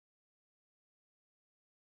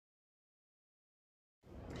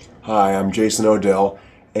Hi, I'm Jason Odell,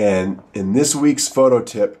 and in this week's photo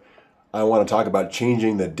tip, I want to talk about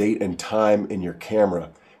changing the date and time in your camera,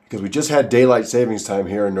 because we just had daylight savings time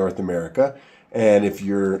here in North America, and if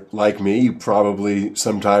you're like me, you probably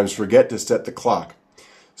sometimes forget to set the clock.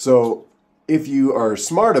 So if you are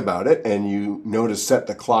smart about it and you know to set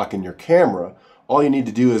the clock in your camera, all you need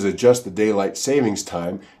to do is adjust the daylight savings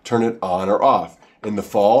time, turn it on or off. In the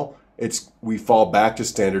fall, we fall back to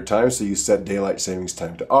standard time, so you set daylight savings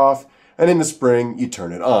time to off, and in the spring, you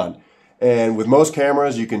turn it on. And with most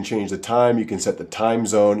cameras, you can change the time, you can set the time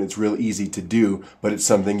zone. It's real easy to do, but it's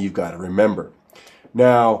something you've got to remember.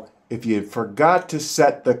 Now, if you forgot to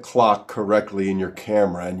set the clock correctly in your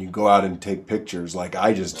camera and you go out and take pictures like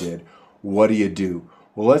I just did, what do?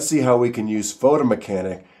 Well, let's see how we can use Photo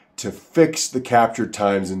Mechanic to fix the capture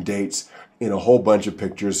times and dates in a whole bunch of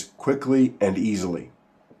pictures quickly and easily.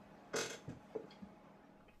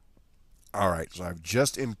 Alright, so I've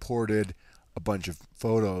just imported a bunch of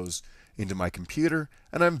photos into my computer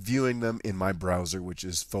and I'm viewing them in my browser, which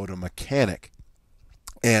is Photo Mechanic.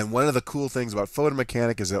 And one of the cool things about Photo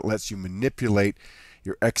Mechanic is that it lets you manipulate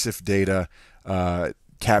your EXIF data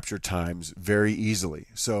capture times very easily.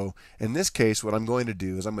 So in this case, what I'm going to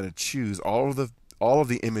do is I'm going to choose all of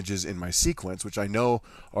the images in my sequence, which I know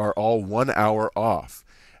are all 1 hour off.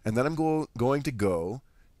 And then I'm going to go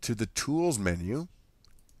to the Tools menu,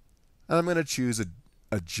 and I'm going to choose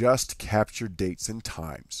Adjust Capture Dates and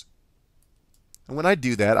Times. And when I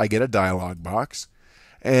do that, I get a dialog box,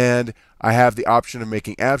 and I have the option of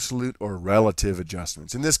making absolute or relative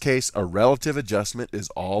adjustments. In this case, a relative adjustment is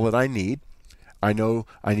all that I need. I know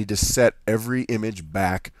I need to set every image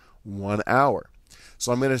back 1 hour.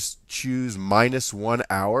 So I'm going to choose -1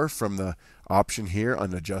 hour from the option here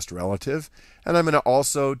on Adjust Relative. And I'm going to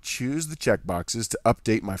also choose the checkboxes to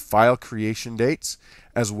update my file creation dates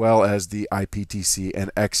as well as the IPTC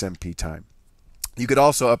and XMP time. You could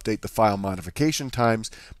also update the file modification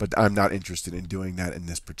times, but I'm not interested in doing that in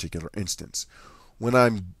this particular instance. When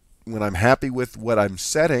I'm happy with what I'm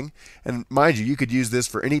setting, and mind you, you could use this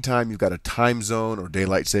for any time you've got a time zone or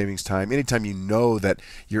daylight savings time, anytime you know that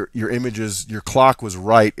your images, your clock was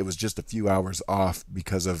right, it was just a few hours off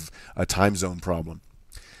because of a time zone problem.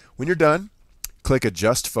 When you're done, click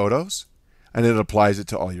Adjust Photos, and it applies it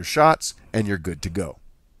to all your shots, and you're good to go.